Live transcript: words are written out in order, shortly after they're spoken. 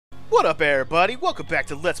What up, everybody? Welcome back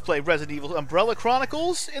to Let's Play Resident Evil Umbrella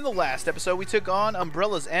Chronicles. In the last episode, we took on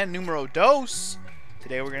Umbrella's and Numero Dos.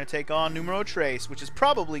 Today, we're going to take on Numero Tres, which is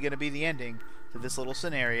probably going to be the ending to this little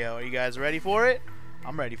scenario. Are you guys ready for it?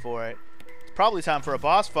 I'm ready for it. It's probably time for a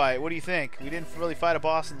boss fight. What do you think? We didn't really fight a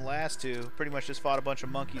boss in the last two. Pretty much just fought a bunch of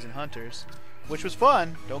monkeys and hunters, which was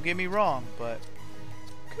fun. Don't get me wrong, but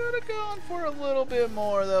could have gone for a little bit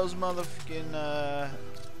more of those motherfucking,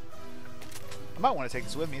 I might want to take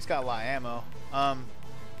this with me. It's got a lot of ammo.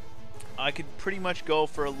 I could pretty much go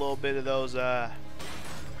for a little bit of those, a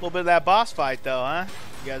little bit of that boss fight, though, huh?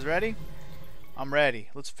 You guys ready? I'm ready.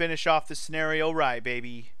 Let's finish off this scenario right,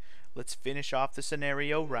 baby. Let's finish off the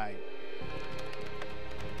scenario right.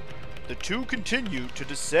 The two continue to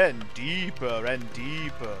descend deeper and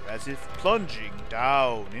deeper, as if plunging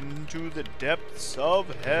down into the depths of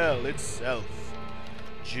hell itself.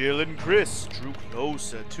 Jill and Chris drew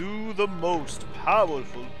closer to the most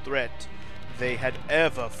powerful threat they had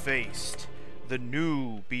ever faced, the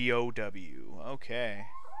new BOW. Okay,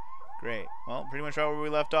 great. Well, pretty much right where we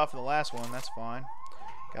left off in the last one. That's fine.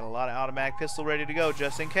 Got a lot of automatic pistol ready to go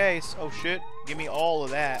just in case. Oh shit, give me all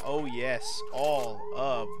of that. Oh yes, all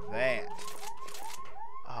of that.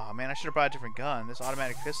 Oh man, I should have brought a different gun. This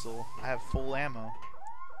automatic pistol, I have full ammo.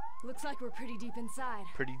 Looks like we're pretty deep inside.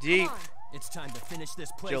 Pretty deep. It's time to finish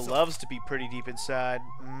this place. Jill loves to be pretty deep inside.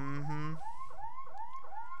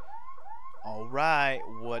 Alright,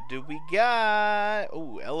 what do we got?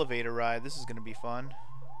 Oh, elevator ride. This is going to be fun.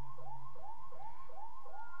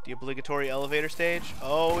 The obligatory elevator stage?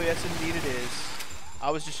 Oh, yes, indeed it is.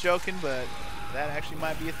 I was just joking, but that actually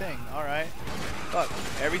might be a thing. Alright. Fuck,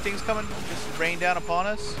 everything's coming, just rain down upon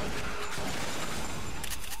us.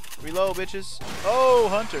 Reload, bitches. Oh,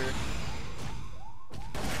 Hunter.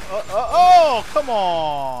 Oh, come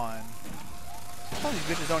on. Some of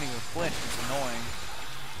these bitches don't even flinch. It's annoying.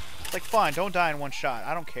 It's like, fine, don't die in one shot.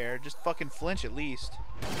 I don't care. Just fucking flinch at least.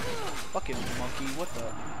 Fucking monkey. What the?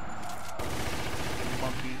 Fucking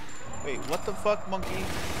monkey. Wait, what the fuck, monkey?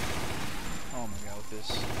 Oh my god, with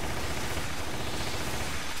this.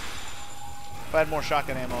 If I had more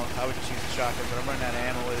shotgun ammo, I would just use the shotgun, but I'm running out of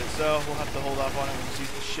ammo with it, so we'll have to hold off on it and just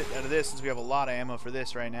use the shit out of this since we have a lot of ammo for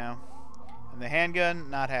this right now. And the handgun,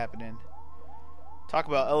 not happening. Talk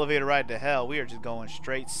about elevator ride to hell. We are just going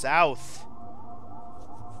straight south.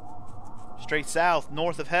 Straight south,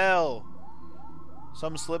 north of hell.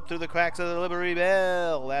 Some slip through the cracks of the Liberty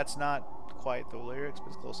Bell. That's not quite the lyrics, but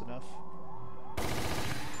it's close enough.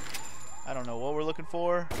 I don't know what we're looking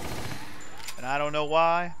for, and I don't know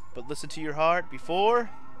why, but listen to your heart before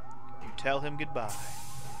you tell him goodbye.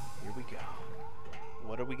 Here we go.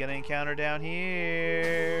 What are we gonna encounter down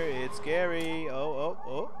here? It's scary. Oh.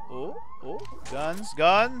 Guns,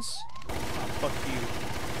 guns. Oh, fuck you.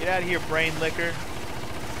 Get out of here, brain licker.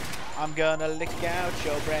 I'm gonna lick out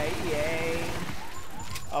your brain.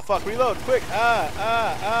 Oh, fuck. Reload. Quick.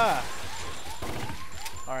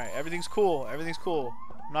 Alright, everything's cool. Everything's cool.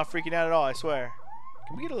 I'm not freaking out at all, I swear.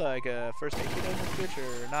 Can we get like a first aid kit on this bitch?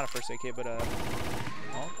 Or not a first aid kit, but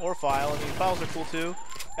or a file. I mean, files are cool too.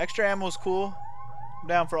 Extra ammo is cool. I'm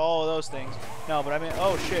down for all of those things. No, but I mean,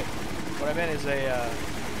 oh shit. What I meant is an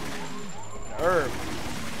herb.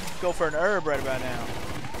 Let's go for an herb right about now.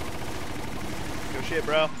 Go shit,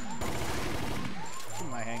 bro. Give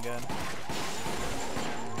me my handgun.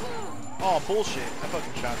 Oh, bullshit. I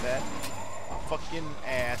fucking shot that. Oh, fucking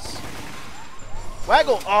ass.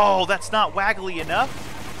 Waggle! Oh, that's not waggly enough?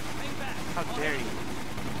 How dare you?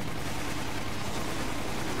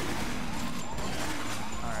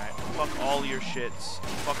 Fuck all your shits.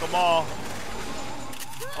 Fuck them all.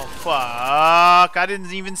 Oh, fuck. I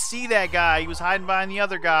didn't even see that guy. He was hiding behind the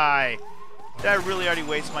other guy. Did I really already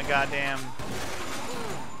waste my goddamn...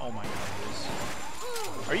 Oh, my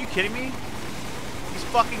God. Are you kidding me? These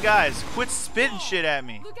fucking guys. Quit spitting shit at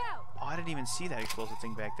me. Oh, I didn't even see that explosive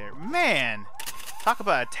thing back there. Man. Talk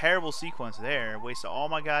about a terrible sequence there. Wasted all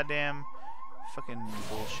my goddamn... Fucking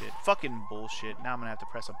bullshit. Fucking bullshit. Now I'm gonna have to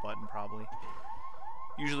press a button, probably.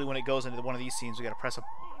 Usually when it goes into one of these scenes, we gotta press a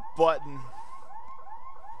button.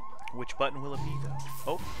 Which button will it be, though?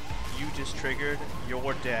 Oh, you just triggered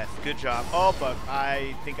your death. Good job. Oh, fuck.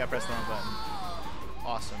 I think I pressed the wrong button.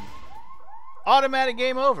 Awesome. Automatic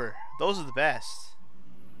game over. Those are the best.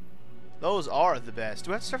 Those are the best.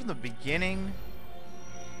 Do I have to start from the beginning?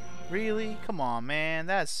 Really? Come on, man.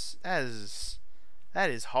 That is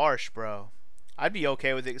harsh, bro. I'd be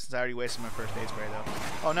okay with it since I already wasted my first aid spray, though.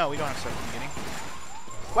 Oh, no, we don't have to start from the beginning.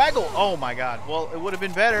 Waggle! Oh my god. Well, it would have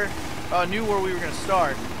been better if I knew where we were going to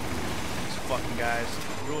start. These fucking guys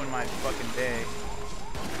ruined my fucking day.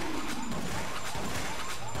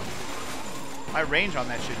 My range on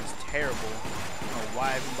that shit is terrible. I don't know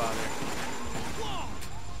why I even bother.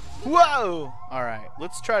 Whoa! Alright,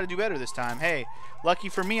 let's try to do better this time. Hey, lucky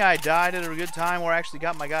for me, I died at a good time where I actually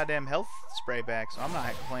got my goddamn health spray back, so I'm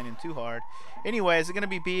not complaining too hard. Anyway, is it going to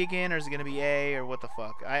be B again, or is it going to be A, or what the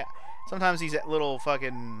fuck? Sometimes these little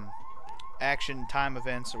fucking action time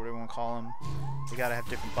events, or whatever you want to call them, they gotta have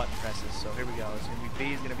different button presses. So here we go. It's going to be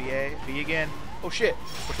B, it's going to be A, B again. Oh shit,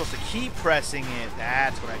 we're supposed to keep pressing it.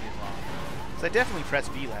 That's what I did wrong. Because I definitely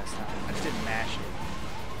pressed B last time. I just didn't mash it.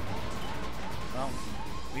 Well,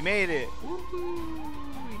 we made it. Woohoo!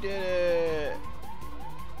 We did it.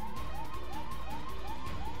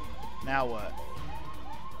 Now what?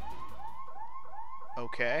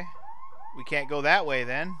 Okay. We can't go that way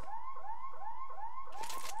then.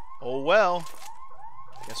 Oh well.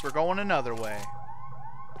 Guess we're going another way.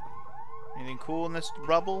 Anything cool in this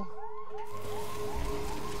rubble?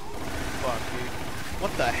 Fuck, dude.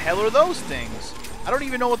 What the hell are those things? I don't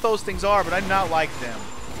even know what those things are, but I do not like them.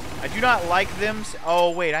 I do not like them.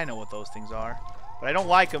 Oh, wait, I know what those things are. But I don't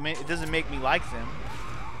like them. It doesn't make me like them.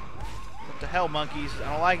 What the hell, monkeys?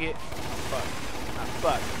 I don't like it. Oh, fuck. Ah,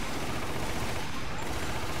 fuck.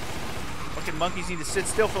 Fucking monkeys need to sit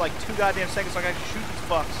still for like 2 goddamn seconds so I can shoot these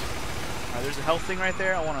fucks. Alright, there's a health thing right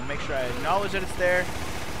there. I want to make sure I acknowledge that it's there.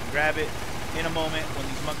 Grab it in a moment when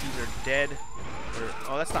these monkeys are dead.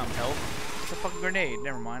 Oh, that's not health. It's a fucking grenade.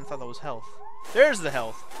 Never mind. I thought that was health. There's the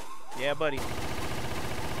health. Yeah, buddy.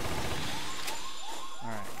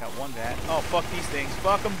 Alright, got one bat. Oh, fuck these things.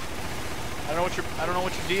 Fuck them. I don't know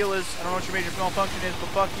what your deal is. I don't know what your major malfunction is, but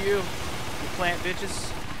fuck you. You plant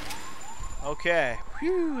bitches. Okay.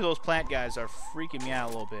 Whew, those plant guys are freaking me out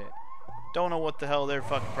a little bit. Don't know what the hell their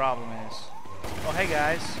fucking problem is. Oh, hey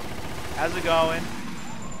guys. How's it going?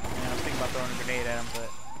 Yeah, I was thinking about throwing a grenade at them, but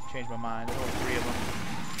changed my mind. There's only 3 of them.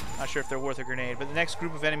 Not sure if they're worth a grenade, but the next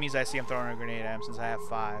group of enemies I see, I'm throwing a grenade at them since I have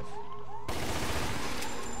 5.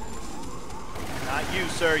 Not you,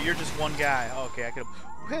 sir. You're just one guy. Oh, okay, I could.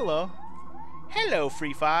 Hello. Hello,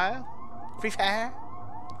 Free Fire. Free Fire.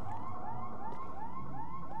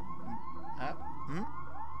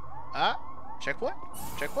 Checkpoint?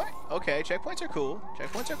 Checkpoint? Okay, checkpoints are cool.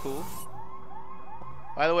 Checkpoints are cool.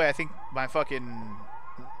 By the way, I think my fucking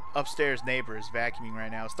upstairs neighbor is vacuuming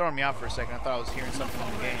right now. It's throwing me off for a second. I thought I was hearing something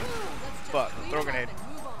on the game. Fuck. Throw a grenade.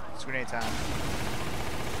 It's grenade time.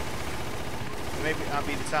 Maybe I'll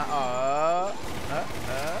be the time.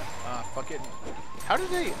 Fuck it. How did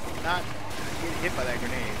they not get hit by that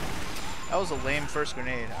grenade? That was a lame first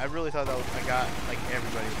grenade. I really thought that was, I got like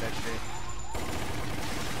everybody with that shit.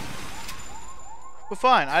 But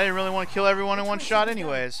fine, I didn't really want to kill everyone in one shot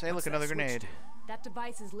anyways. Hey, look, another grenade. That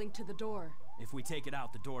device is linked to the door. If we take it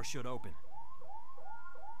out, the door should open.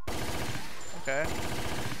 Okay.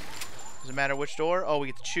 Does it matter which door? Oh, we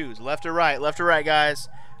get to choose. Left or right? Left or right, guys?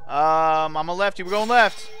 I'm a lefty. We're going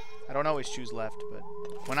left. I don't always choose left, but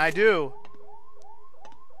when I do,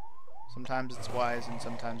 sometimes it's wise and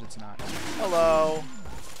sometimes it's not. Hello.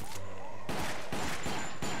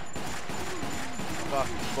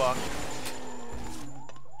 Fuck.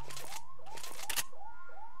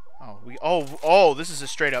 Oh, this is a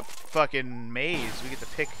straight up fucking maze. We get to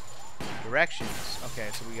pick directions. Okay,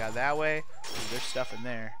 so we got that way. Ooh, there's stuff in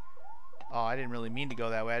there. Oh, I didn't really mean to go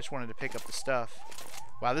that way. I just wanted to pick up the stuff.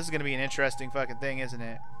 Wow, this is gonna be an interesting fucking thing, isn't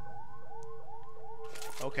it?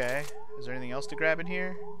 Okay. Is there anything else to grab in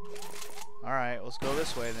here? Alright, let's go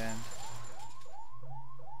this way then.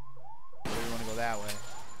 Or do we want to go that way?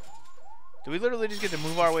 Do we literally just get to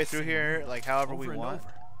move our way through here like however we want?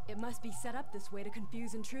 It must be set up this way to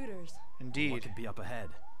confuse intruders. Indeed. What could be up ahead?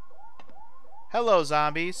 Hello,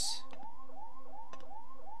 zombies.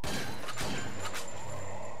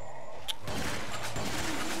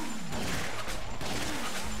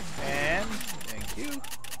 And thank you.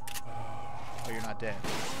 Oh, you're not dead.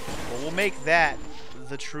 Well, we'll make that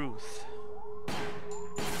the truth.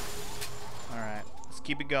 Alright, let's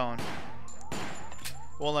keep it going.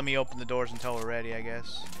 Won't let me open the doors until we're ready, I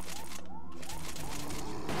guess.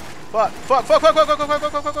 Fuck.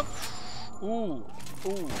 Ooh.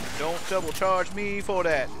 Don't double charge me for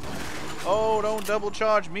that. Oh, don't double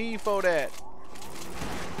charge me for that.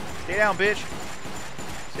 Stay down, bitch.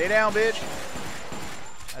 Stay down, bitch.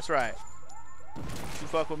 That's right. You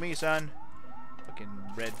fuck with me, son. Fucking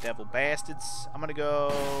red devil bastards. I'm gonna go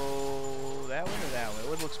that way or that way?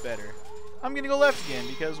 What looks better? I'm gonna go left again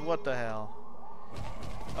because what the hell?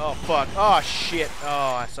 Oh, fuck. Oh, shit.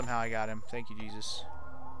 Oh, somehow I got him. Thank you, Jesus.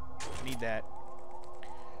 Need that.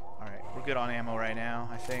 Alright, we're good on ammo right now,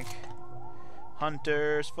 I think.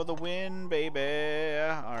 Hunters for the win, baby.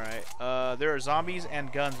 Alright. There are zombies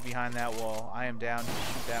and guns behind that wall. I am down to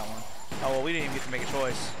shoot that one. Oh, well, we didn't even get to make a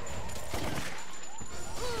choice.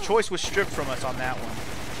 Choice was stripped from us on that one.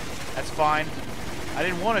 That's fine. I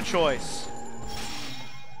didn't want a choice.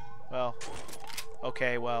 Well,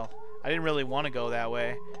 okay, well, I didn't really want to go that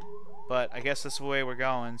way. But I guess that's the way we're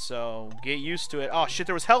going, so get used to it. Oh, shit,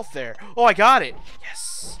 there was health there. Oh, I got it.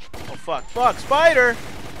 Yes. Oh, fuck. Fuck, spider.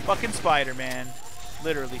 Fucking Spider-Man.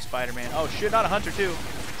 Literally Spider-Man. Oh, shit, not a hunter, too.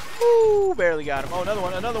 Woo, barely got him. Oh, another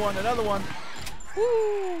one, another one, another one. Woo.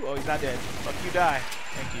 Oh, he's not dead. Fuck you, die.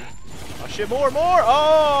 Thank you. Oh, shit, more.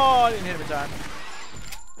 Oh, I didn't hit him in time.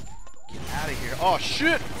 Get out of here. Oh,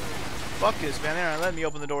 shit. Fuck this, man. They're not letting me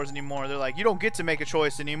open the doors anymore. They're like, you don't get to make a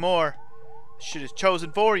choice anymore. Shit is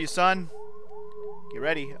chosen for you, son. Get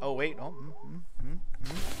ready. Oh, wait. Oh,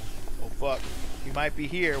 oh, fuck. He might be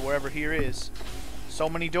here, wherever here is. So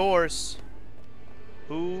many doors.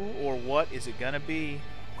 Who or what is it gonna be?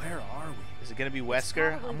 Where are we? Is it gonna be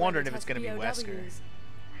Wesker? I'm wondering if it's gonna be Wesker.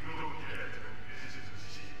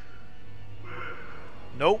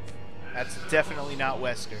 Nope. That's definitely not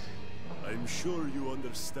Wesker. I'm sure you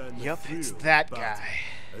understand the Yup, thrill it's of that battle guy.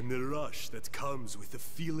 and the rush that comes with the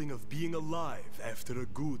feeling of being alive after a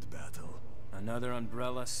good battle. Another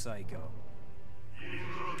Umbrella psycho.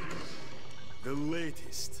 The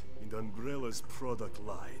latest in Umbrella's product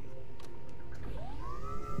line.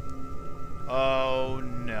 Oh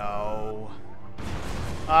no.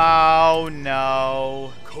 Oh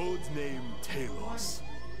no. Codename Talos.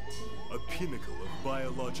 A pinnacle of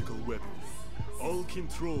biological weapons. All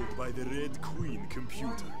controlled by the Red Queen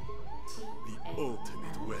computer. The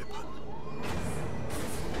ultimate weapon.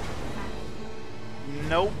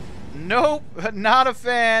 Nope. Nope. Not a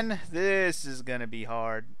fan. This is gonna be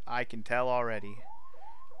hard. I can tell already.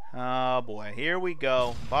 Oh boy. Here we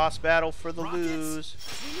go. Boss battle for the Rockets? lose.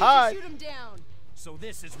 We need Hi. to shoot him down. So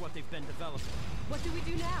this is what they've been developing. What do we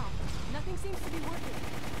do now? Nothing seems to be working.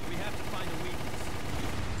 We have to find a weakness.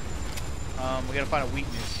 We gotta find a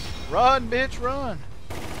weakness. Run, bitch, run!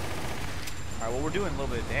 Alright, well, we're doing a little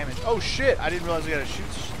bit of damage. Oh, shit! I didn't realize we gotta shoot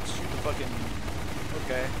the fucking...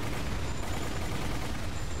 Okay.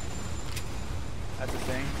 That's a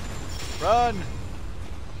thing. Run!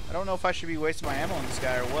 I don't know if I should be wasting my ammo on this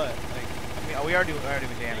guy or what. Like, I mean, oh, we are doing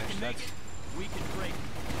damage. That's... We can break.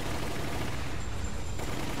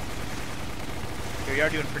 Okay, we are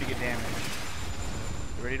doing pretty good damage.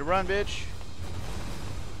 You ready to run, bitch?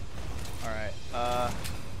 Alright,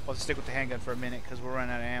 we'll have to stick with the handgun for a minute because we're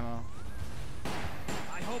running out of ammo.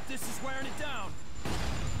 I hope this is wearing it down.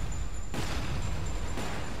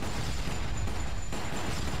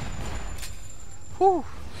 Whew.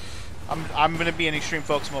 I'm gonna be in extreme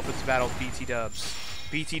focus mode for this battle with BT dubs.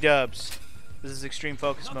 BT dubs. This is extreme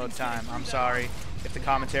focus mode time. I'm sorry if the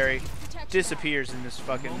commentary disappears in this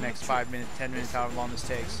fucking next 5 minutes, 10 minutes, however long this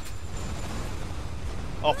takes.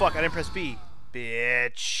 Oh fuck, I didn't press B.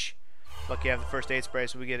 Bitch. Lucky I have the first aid spray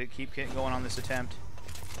so we get to keep going on this attempt.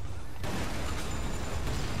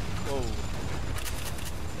 Whoa.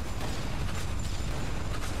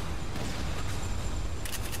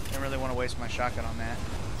 Didn't really want to waste my shotgun on that.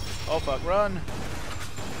 Oh fuck, run!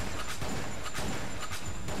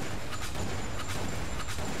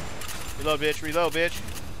 Reload, bitch, reload, bitch.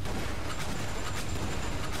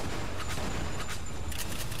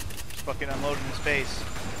 Just fucking unloading his face.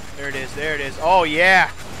 There it is, there it is. Oh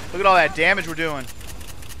yeah! Look at all that damage we're doing.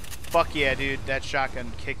 Fuck yeah, dude. That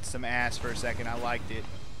shotgun kicked some ass for a second. I liked it.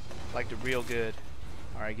 Liked it real good.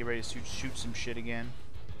 Alright, get ready to shoot some shit again.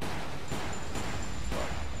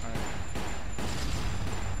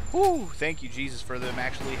 Whew, thank you, Jesus, for them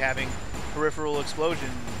actually having peripheral explosion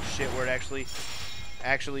shit where it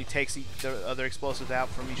actually takes the other explosives out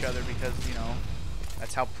from each other because, you know,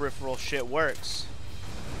 that's how peripheral shit works.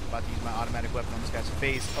 I'm about to use my automatic weapon on this guy's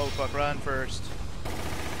face. Oh, fuck, run first.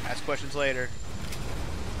 Ask questions later.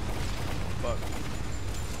 Fuck.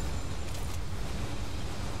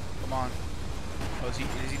 Come on. Oh, does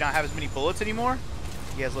he not have as many bullets anymore?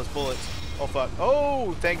 He has less bullets. Oh, fuck.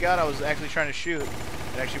 Oh, thank God I was actually trying to shoot.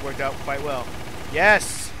 It actually worked out quite well.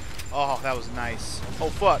 Yes! Oh, that was nice. Oh,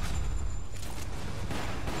 fuck.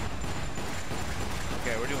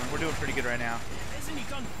 Okay, we're doing pretty good right now. Isn't he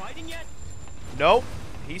done fighting yet? Nope.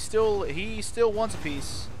 He still wants a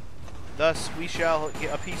piece. Thus, we shall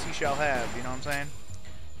get a piece he shall have. You know what I'm saying?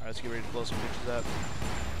 Alright, let's get ready to blow some bitches up.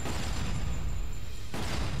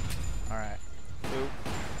 Alright. Boop.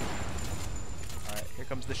 Alright, here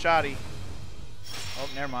comes the shotty. Oh,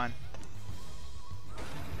 never mind.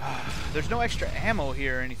 There's no extra ammo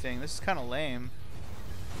here or anything. This is kind of lame.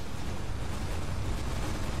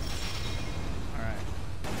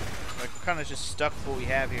 kind of just stuck with what we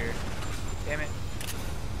have here. Damn it.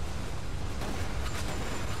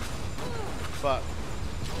 Fuck.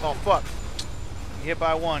 Oh, fuck. You hit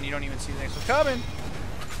by one, you don't even see the next one coming.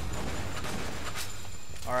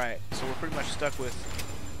 Alright, so we're pretty much stuck with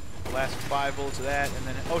the last 5 bullets of that, and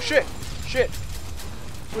then... Oh, shit! Shit!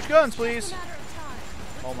 Switch guns, please!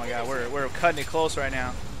 Oh my god, we're cutting it close right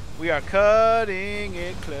now. We are cutting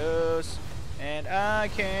it close. And I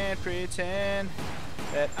can't pretend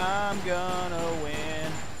that I'm gonna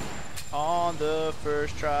win on the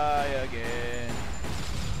first try again.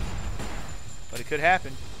 But it could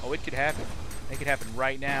happen. Oh, it could happen. It could happen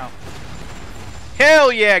right now.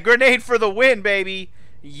 Hell yeah! Grenade for the win, baby!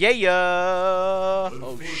 Yeah!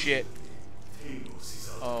 Oh shit.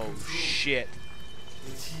 Oh shit.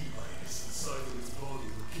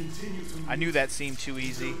 I knew that seemed too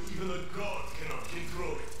easy.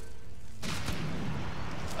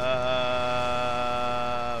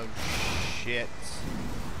 Shit.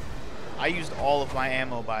 I used all of my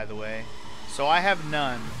ammo, by the way. So I have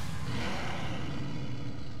none.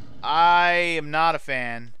 I am not a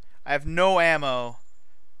fan. I have no ammo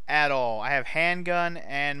at all. I have handgun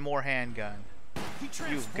and more handgun.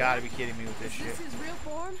 You've got to be kidding me with this shit. Is this his real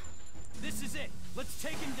form? This is it. Let's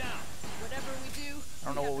take him down. Whatever we do, I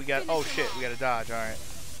don't know what we got. Oh shit, we got to dodge. All right.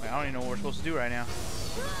 Wait, I don't even know what we're supposed to do right now.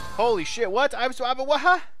 Holy shit! What? What?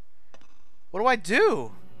 Huh? What do I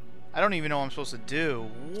do? I don't even know what I'm supposed to do.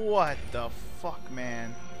 What the fuck,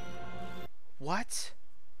 man? What?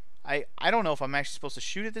 I don't know if I'm actually supposed to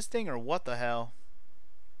shoot at this thing or what the hell.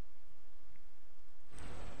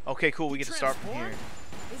 Okay, cool. We get to start from here.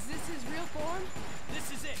 Is this his real form?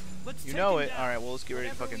 This is it. Let's You take know him it. down. All right. Well, let's get ready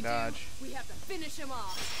to fucking dodge. We have to finish him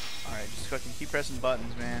off. All right, just fucking keep pressing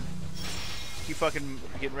buttons, man. Just keep fucking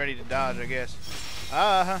getting ready to dodge, I guess.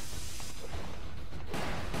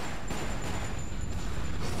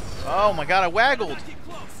 Oh my god, I waggled. Get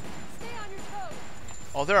close. Stay on your toes.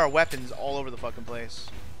 Oh, there are weapons all over the fucking place.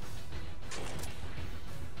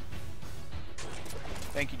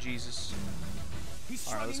 Thank you, Jesus. He's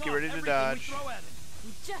All right, let's shrugging get ready off to everything we dodge. throw at him.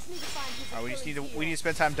 We just need to find his All right, Achilles we need heel. to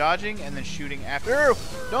spend time dodging and then shooting after.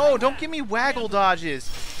 No, don't give me waggle dodges.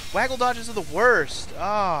 Waggle dodges are the worst.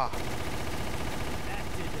 Ah. That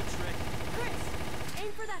did the trick. Chris,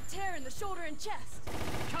 aim for that tear in the shoulder and chest.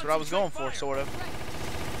 That's what I was going for, Concentrate sort of. Right.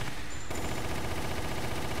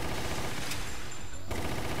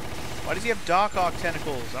 Why does he have Doc Ock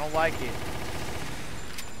tentacles? I don't like it.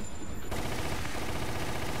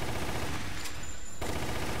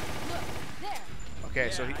 Look, there. Okay,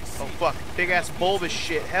 so he... Yeah, I Oh, see. fuck. Big-ass bulbous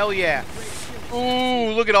shit. Hell yeah.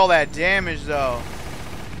 Ooh, look at all that damage, though.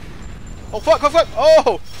 Oh, fuck, fuck, fuck.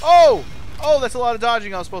 Oh, oh, oh, that's a lot of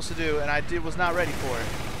dodging I was supposed to do, and I was not ready for it.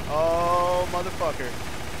 Oh, motherfucker.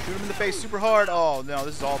 Shoot him in the face super hard. Oh, no,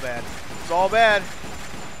 this is all bad. It's all bad.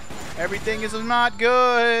 Everything is not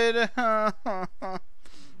good.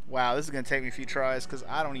 Wow, this is going to take me a few tries, because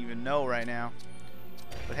I don't even know right now.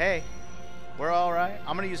 But hey, we're all right.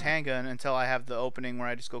 I'm going to use handgun until I have the opening where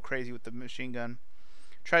I just go crazy with the machine gun.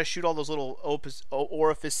 Try to shoot all those little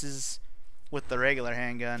orifices with the regular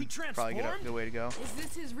handgun. Probably get a good way to go. Is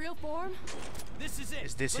this his real form? This is it.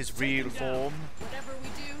 Is this Let's his take real him down. form? Whatever we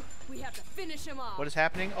do, we have to finish him off. What is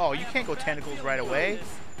happening? Oh, I you have can't a go bad tentacles feeling right about away this.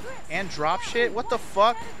 Chris, and drop shit? What the watch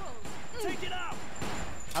fuck? tentacles. Take it out.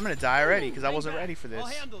 I'm gonna die already because I Hang wasn't back. ready for this. I'll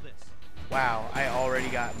handle this. Wow, I already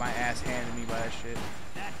got my ass handed me by that shit.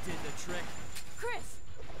 That did the trick. Chris,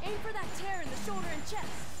 aim for that tear in the shoulder and chest.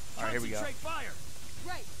 All right, here we go. Concentrate fire.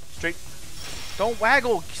 Right. Straight. Don't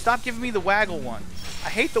waggle. Stop giving me the waggle one. I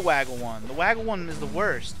hate the waggle one. The waggle one is the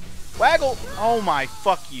worst. Waggle. Oh my.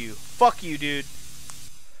 Fuck you. Fuck you, dude.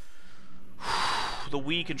 The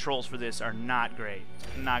Wii controls for this are not great.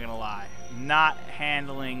 I'm not gonna lie. Not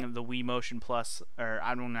handling the Wii Motion Plus, or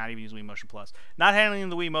I don't not even use Wii Motion Plus. Not handling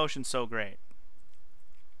the Wii Motion so great.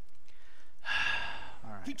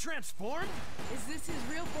 All right. He transformed? Is this his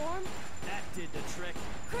real form? That did the trick.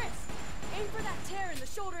 Chris, aim for that tear in the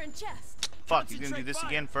shoulder and chest. Fuck. He's gonna do Concentrate this fire.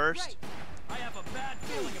 again first. Right. I have a bad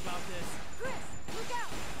feeling about this. Chris, look out.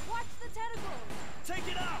 Watch the tentacles. Take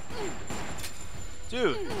it out.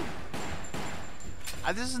 Dude.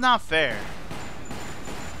 This is not fair.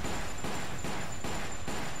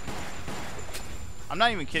 I'm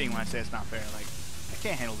not even kidding when I say it's not fair. Like, I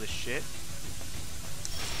can't handle this shit.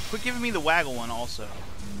 Quit giving me the waggle one also.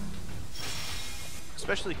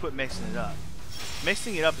 Especially quit mixing it up.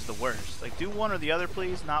 Mixing it up is the worst. Like, do one or the other,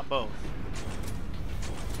 please, not both.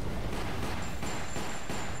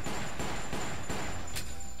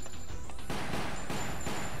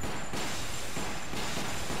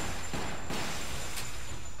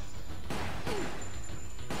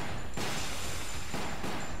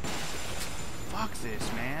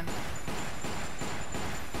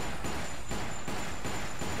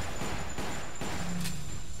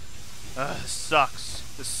 This sucks.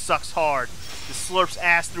 This sucks hard. This slurps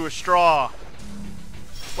ass through a straw.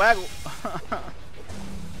 Waggle.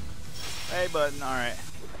 Hey, button. Alright.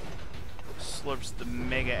 Slurps the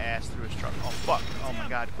mega ass through a straw. Oh, fuck. Oh, my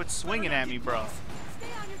God. Quit swinging at me, bro. Stay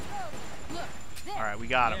on your toes. Look, there. Alright, we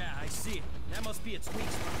got him. Yeah, I see it. That must be its weak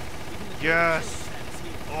spot. Even the Yes. great Achilles had its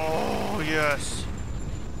heel. Oh, yes.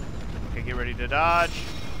 Okay, get ready to dodge.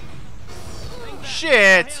 Hang back.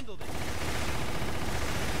 Shit. I handled it.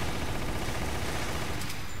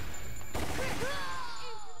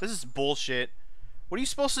 This is bullshit. What are you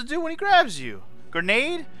supposed to do when he grabs you?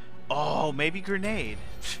 Grenade? Oh, maybe grenade.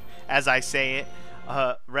 As I say it,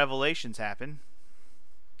 revelations happen.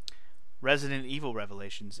 Resident Evil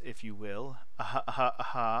revelations, if you will.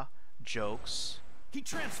 Jokes. He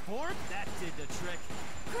transformed? That did the trick.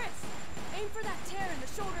 Chris, aim for that tear in the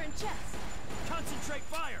shoulder and chest. Concentrate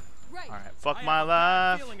fire. Right. Alright, fuck I my have a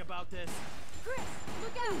bad life. feeling about this. Chris,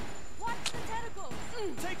 look out. Watch the tentacles.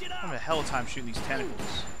 Take it I'm out. having a hell of a time shooting these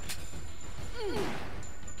tentacles.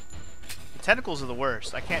 The tentacles are the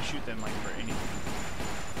worst. I can't shoot them like for anything.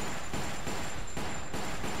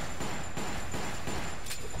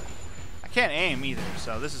 I can't aim either,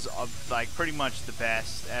 so this is like pretty much the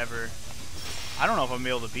best ever. I don't know if I'm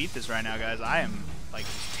able to beat this right now, guys. I am like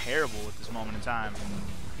just terrible at this moment in time.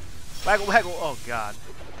 Waggle, waggle. Oh God.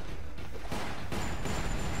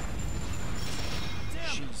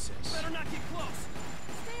 Damn. Jesus. Better not get close.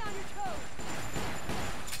 Stay on your toes.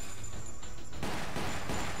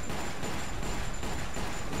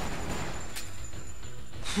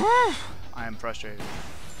 I am frustrated.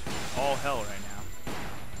 All hell right now.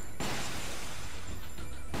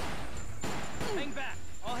 Hang back.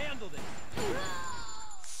 I'll handle this.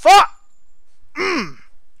 Fuck! I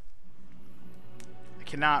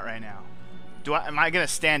cannot right now. Am I gonna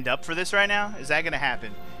stand up for this right now? Is that gonna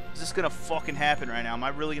happen? Is this gonna fucking happen right now? Am I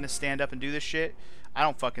really gonna stand up and do this shit? I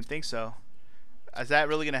don't fucking think so. Is that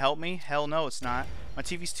really gonna help me? Hell no, it's not. My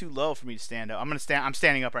TV's too low for me to stand up. I'm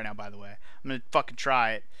standing up right now, by the way. I'm gonna fucking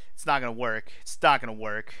try it. It's not gonna work. It's not gonna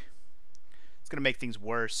work. It's gonna make things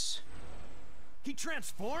worse. He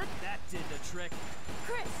transformed? That did the trick.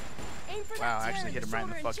 Chris, aim for Wow, that I tear actually hit in him the right in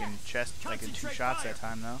the shoulder and fucking chest, like in 2 Concentrate shots fire. that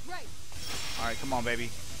time, though. Right. Alright, come on, baby.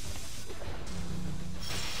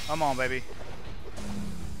 Come on, baby.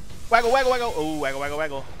 Waggle, waggle, waggle. Oh, waggle, waggle,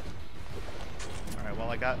 waggle. Alright, well,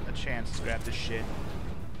 I got a chance. Let's grab this shit.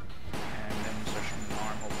 And then we'll start shooting the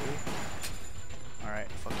arm, hopefully.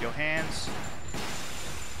 Alright, fuck your hands.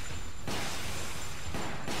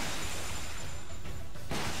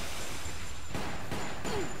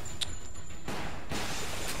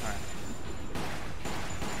 Alright.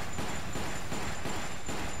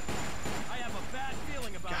 I have a bad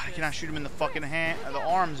feeling about God, I this. cannot shoot him in the fucking hand, the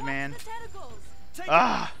arms, Watch man. the tentacles. Take it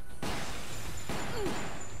Ah!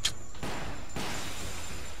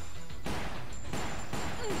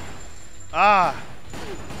 Ah!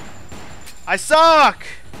 I suck!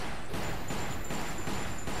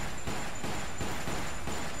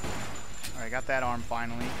 Alright, got that arm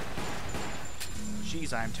finally.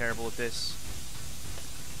 Jeez, I am terrible at this.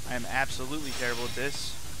 I am absolutely terrible at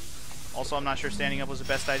this. Also, I'm not sure standing up was the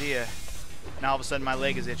best idea. Now all of a sudden my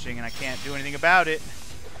leg is itching and I can't do anything about it.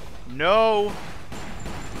 No!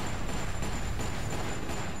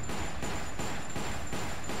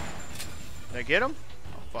 Did I get him?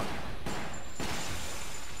 Oh, fuck.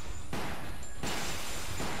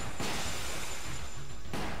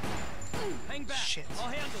 Hang back. Shit. I'll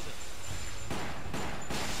handle this.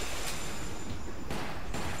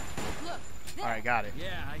 Look, there. Alright, got it.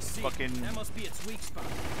 Yeah, I see. Fucking- That must be its weak spot.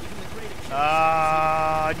 Even the great Achilles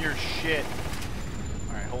Ah, on your shit.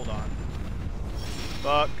 Alright, hold on.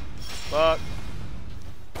 Fuck. Fuck.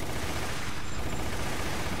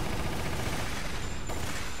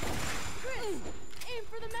 Chris, aim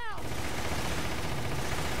for the mouth.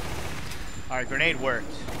 Alright, grenade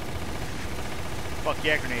worked. Fuck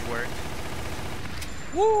yeah, grenade worked.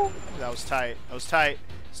 Woo! That was tight. That was tight.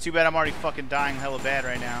 It's too bad I'm already fucking dying hella bad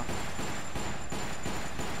right now.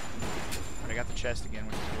 Alright, I got the chest again,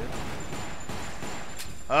 which is good.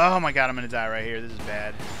 Oh my god, I'm gonna die right here. This is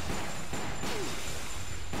bad.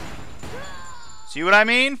 See what I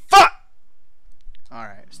mean? Fuck!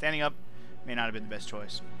 Alright, standing up may not have been the best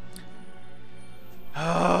choice.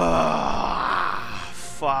 Ah,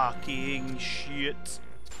 fucking shit.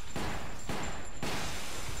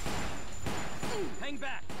 Hang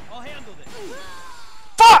back. I'll handle this.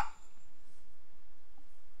 Fuck!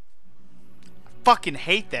 I fucking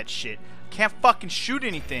hate that shit. I can't fucking shoot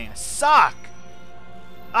anything. I suck.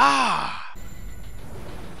 Ah!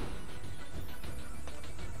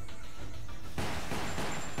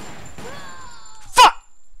 Fuck!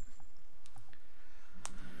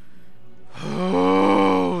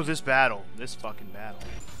 this battle. This fucking battle.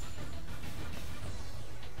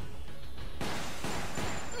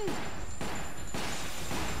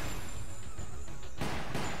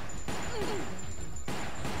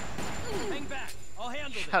 Hang back. I'll handle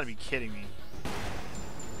You this. gotta be kidding me.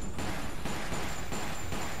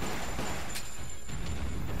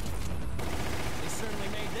 They certainly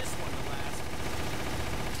made this one to last.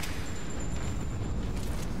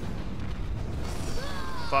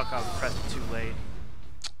 Fuck, I was pressed it too late.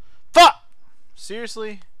 Fuck!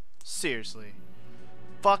 Seriously? Seriously.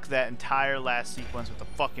 Fuck that entire last sequence with the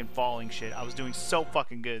fucking falling shit. I was doing so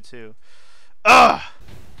fucking good too. Ugh!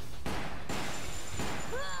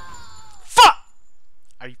 Fuck!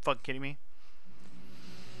 Are you fucking kidding me?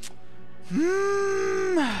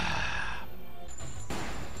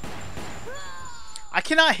 I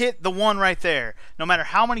cannot hit the one right there, no matter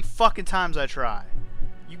how many fucking times I try.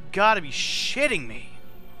 You gotta be shitting me.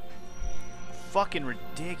 Fucking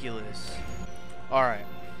ridiculous. Alright,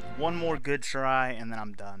 one more good try and then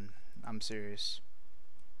I'm done. I'm serious.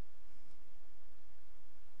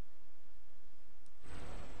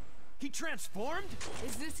 He transformed?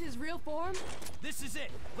 Is this his real form? This is it.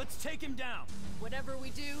 Let's take him down. Whatever we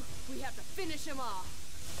do, we have to finish him off.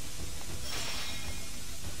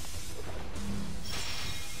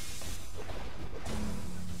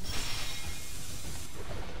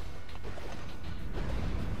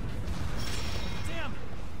 Damn!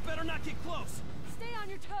 Better not get close. Stay on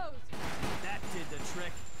your toes. That did the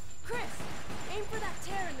trick. Chris, aim for that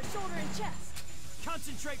tear in the shoulder and chest.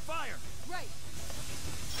 Concentrate fire. Right.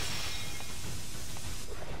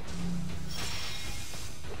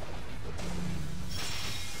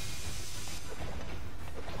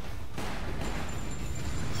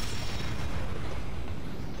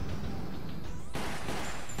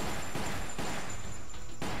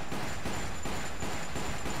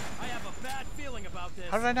 I have a bad feeling about this.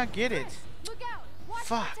 How did I not get it? Chris, look out. Watch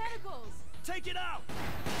Fuck. the tentacles. Take it out.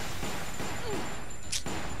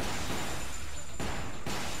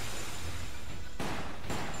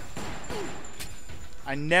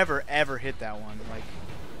 I never ever hit that one. Like,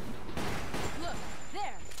 Look,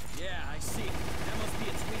 there. Yeah, I see. That must be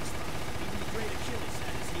its weak spot. Even the great Achilles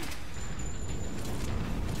had his heat.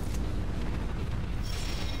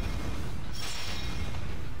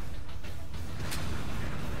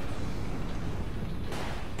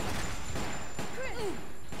 Chris,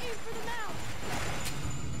 aim for the mouth.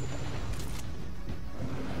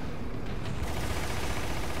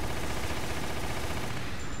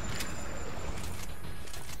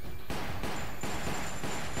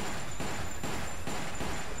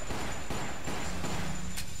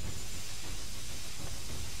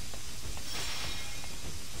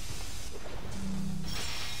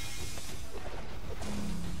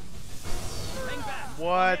 Hang back. I'll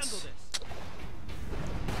what? handle this.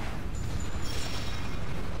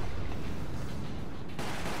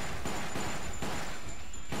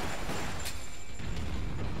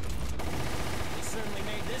 They certainly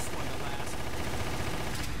made this one to last.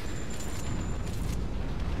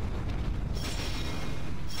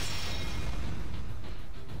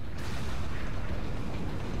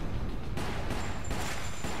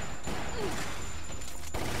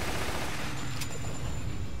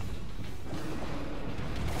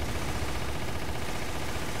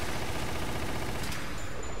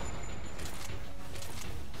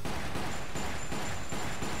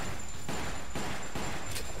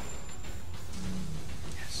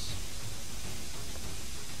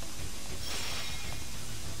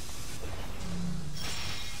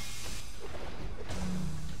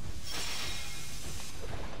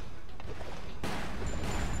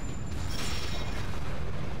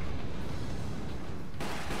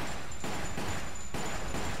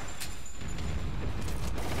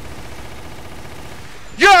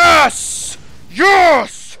 Yes!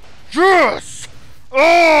 Yes! Yes!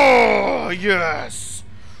 Oh, yes!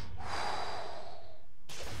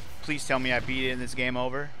 Please tell me I beat it in this game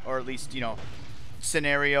over. Or at least, you know,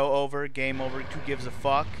 scenario over, game over, who gives a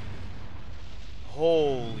fuck?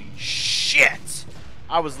 Holy shit!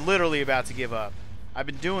 I was literally about to give up. I've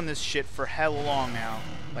been doing this shit for hella long now.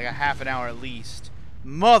 Like a half an hour at least.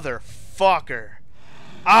 Motherfucker!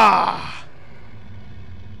 Ah!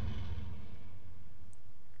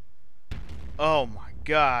 Oh my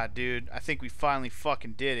god, dude. I think we finally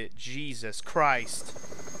fucking did it. Jesus Christ.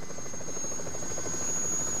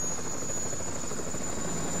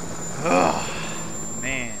 Ugh,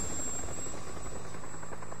 man.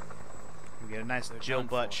 We get a nice Jill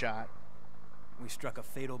butt shot. We struck a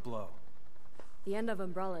fatal blow. The end of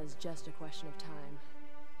Umbrella is just a question of time.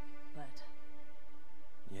 But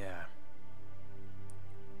Yeah.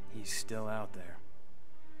 He's still out there.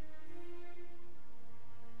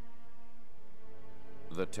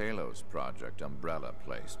 The Talos project Umbrella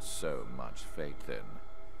placed so much faith in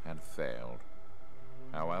had failed.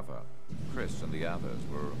 However, Chris and the others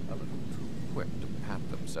were a little too quick to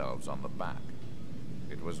pat themselves on the back.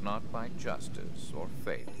 It was not by justice or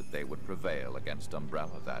fate that they would prevail against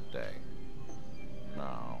Umbrella that day.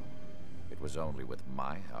 No, it was only with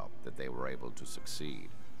my help that they were able to succeed.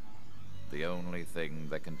 The only thing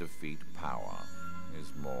that can defeat power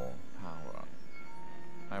is more power.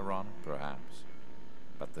 Ironic, perhaps,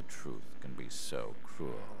 but the truth can be so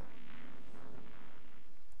cruel.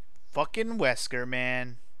 Fucking Wesker,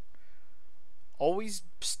 man. Always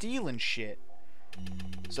stealing shit.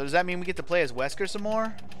 So does that mean we get to play as Wesker some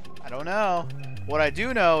more? I don't know. What I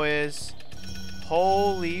do know is...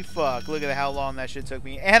 Holy fuck. Look at how long that shit took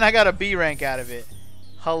me. And I got a B rank out of it.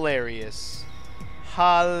 Hilarious.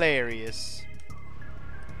 Hilarious.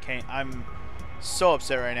 Okay, I'm so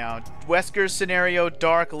upset right now. Wesker's scenario,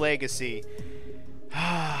 Dark Legacy.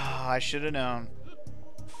 I should have known.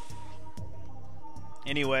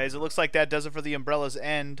 Anyways, it looks like that does it for the Umbrella's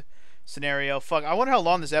End scenario. Fuck, I wonder how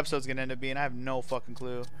long this episode's gonna end up being. I have no fucking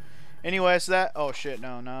clue. Anyways, that... Oh, shit.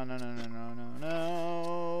 No.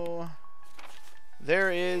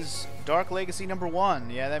 There is Dark Legacy number 1.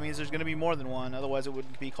 Yeah, that means there's gonna be more than one. Otherwise, it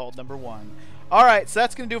wouldn't be called number 1. Alright, so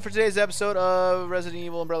that's gonna do it for today's episode of Resident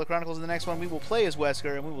Evil Umbrella Chronicles. In the next one, we will play as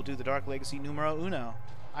Wesker, and we will do the Dark Legacy numero uno.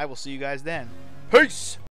 I will see you guys then. Peace!